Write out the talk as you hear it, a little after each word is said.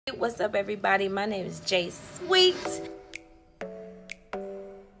What's up, everybody? My name is JaiSweet.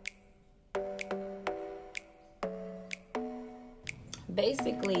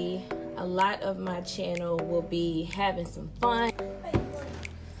 Basically, a lot of my channel will be having some fun.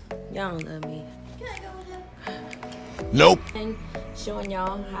 Y'all don't love me. Can I go with him? Nope. And showing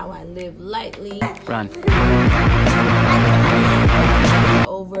y'all how I live lightly. Run.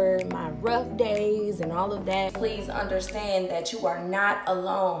 Over my rough days and all of that. Please understand that you are not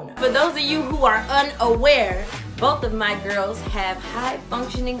alone. For those of you who are unaware, both of my girls have high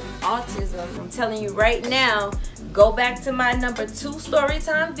functioning autism. I'm telling you right now, go back to my number 2 story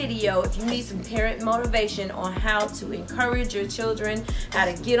time video if you need some parent motivation on how to encourage your children, how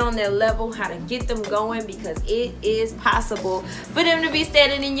to get on their level, how to get them going, because it is possible for them to be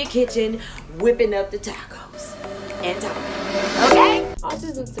standing in your kitchen whipping up the tacos and talking. Okay?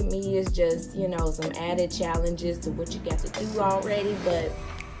 Autism to me is just, you know, some added challenges to what you got to do already, but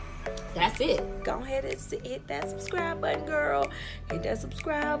that's it. Go ahead and hit that subscribe button, girl. Hit that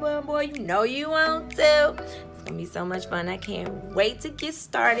subscribe button, boy. You know you want to. It's gonna be so much fun. I can't wait to get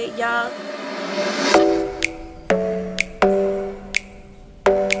started, y'all.